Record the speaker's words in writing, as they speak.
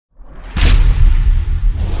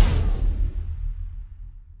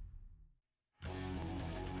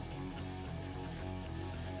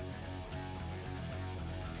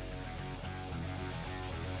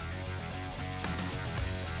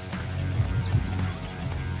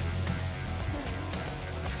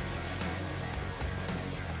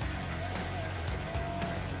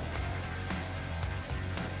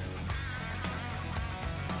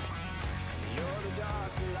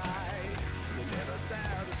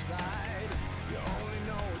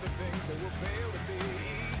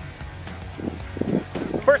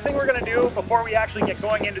first thing we're gonna do before we actually get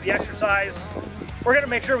going into the exercise, we're gonna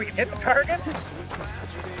make sure we can hit the target.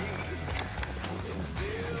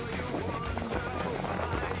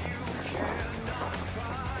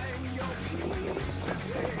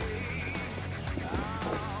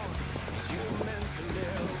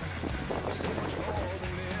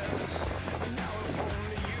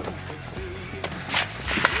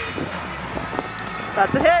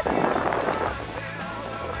 That's a hit.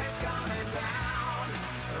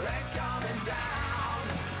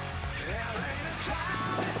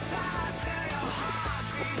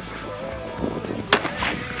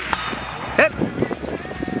 Hit.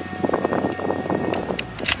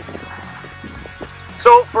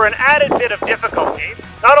 So for an added bit of difficulty,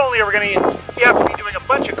 not only are we have to be doing a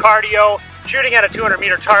bunch of cardio, shooting at a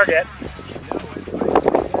 200-meter target.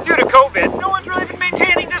 Due to COVID, no one's really been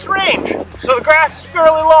maintaining this range, so the grass is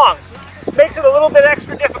fairly long. Makes it a little bit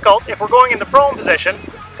extra difficult if we're going in the prone position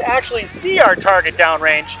to actually see our target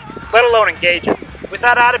downrange, let alone engage it. With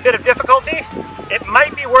that added bit of difficulty, it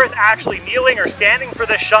might be worth actually kneeling or standing for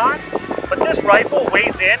this shot, but this rifle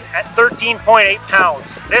weighs in at 13.8 pounds.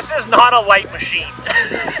 This is not a light machine.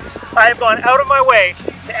 I have gone out of my way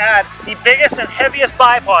to add the biggest and heaviest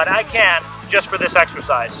bipod I can just for this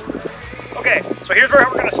exercise. Okay, so here's where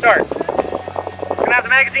we're going to start. We're going to have the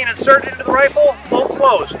magazine inserted into the rifle, bolt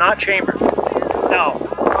closed, not chambered. Now,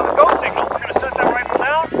 on the go signal, we're going to set that rifle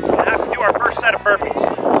down and have to do our first set of burpees.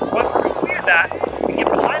 Once we've completed that, we get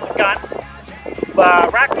behind the gun,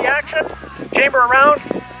 rack the action, chamber around,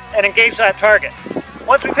 and engage that target.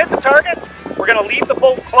 Once we've hit the target, we're going to leave the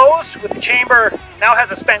bolt closed with the chamber now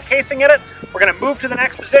has a spent casing in it. We're going to move to the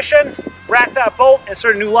next position, rack that bolt,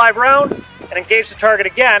 insert a new live round, and engage the target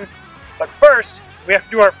again. But first, we have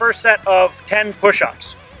to do our first set of 10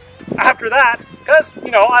 push-ups. After that, because,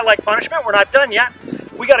 you know, I like punishment, we're not done yet,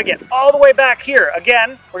 we got to get all the way back here.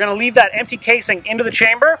 Again, we're going to leave that empty casing into the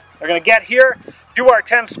chamber. We're going to get here, do our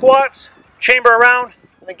 10 squats, chamber around,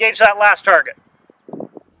 and engage that last target.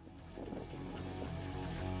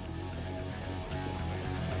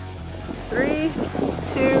 Three,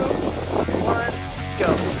 2, 1,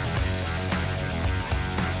 go.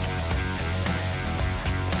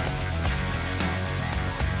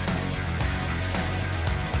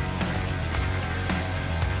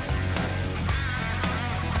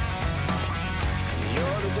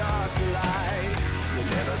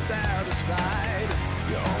 Satisfied,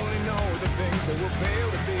 you only know the things that will fail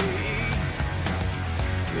to be.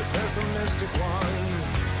 The pessimistic one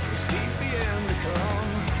who sees the end to come,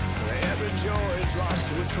 where every joy is lost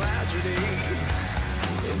to a tragedy.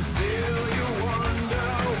 And still you wonder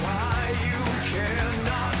why you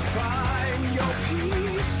cannot find your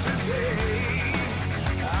peace today.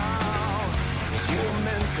 Oh, 'cause you were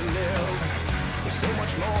meant to live for so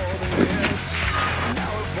much more than this.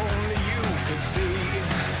 Now if only you could see.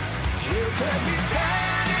 You could be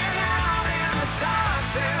standing out in the sun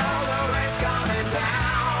still, the rain's coming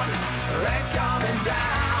down, the rain's coming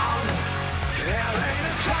down. There ain't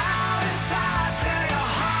a cloud inside, still your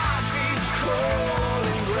heart beats cold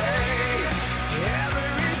and gray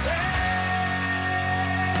every day.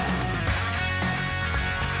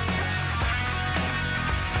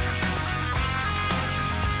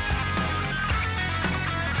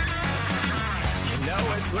 You know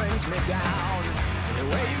it brings me down, the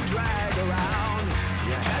way you drag around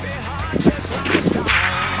your heavy heart just like a stone.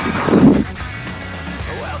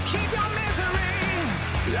 Well, keep your misery,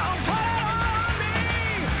 don't put it on me,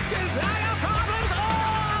 'cause I got problems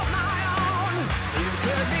all my own. You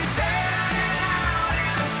could be standing out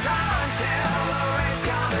in the sun still, the rain's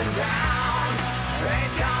coming down,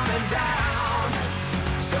 rain's coming down.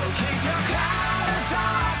 So keep your cloud of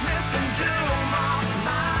darkness and doom off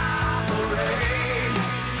my parade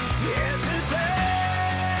here today.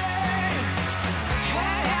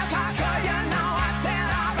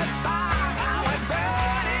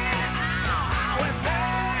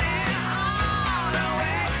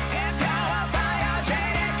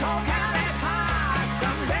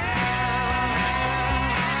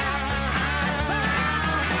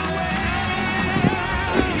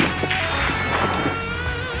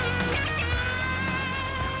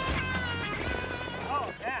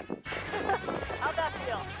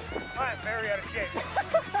 Very out of shape.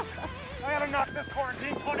 I gotta knock this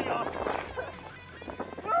quarantine 20 off.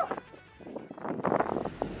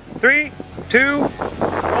 3, 2,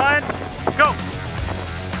 1, go.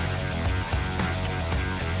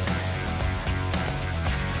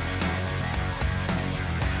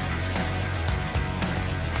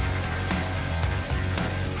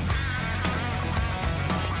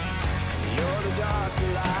 You're the dark to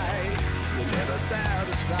light, you're never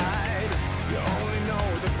satisfied. You only know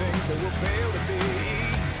the will fail to be.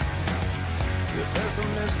 The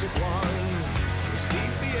pessimistic one who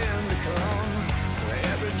sees the end to come, where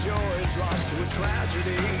every joy is lost to a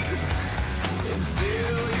tragedy. And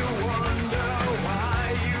still you wonder why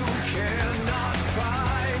you cannot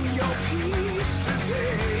find your peace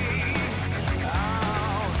today.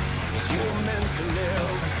 Oh, 'cause you were meant to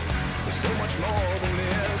live for so much more than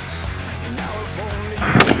this. And now if only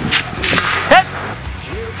you could see,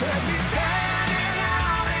 you could be standing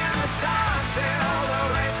out in the sun still. The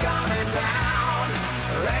rain's coming down,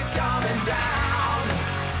 the rain's coming down.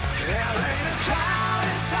 There ain't a cloud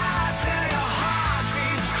inside, still your heart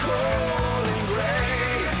beats cold and gray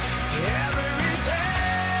every day.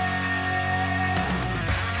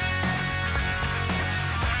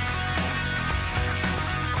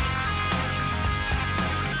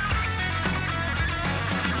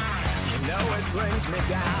 You know it brings me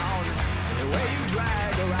down, the way you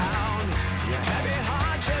drag around your heavy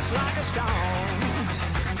heart just like a stone.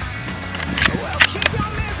 Well, keep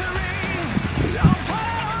your misery, don't put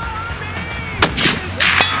it on me, 'cause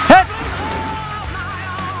I hold my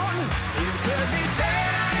own. You could be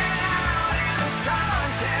standing out in the sun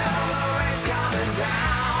still. The rain's coming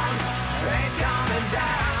down, the rain's coming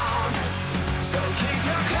down. So keep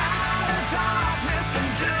your cloud of darkness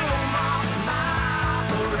and doom off my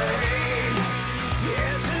parade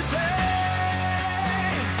here today.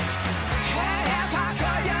 Hey,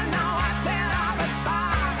 Parker, you know I set off a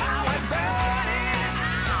spark. I would burn it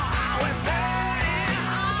out, I would burn it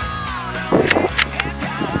all away. If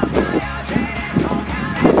you're a fire, jaded, cold,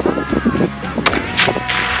 and it's hard someday.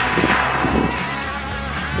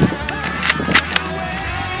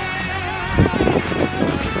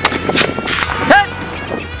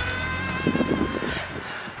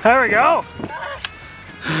 There we go.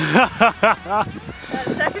 That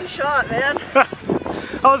second shot, man.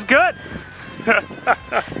 That was good.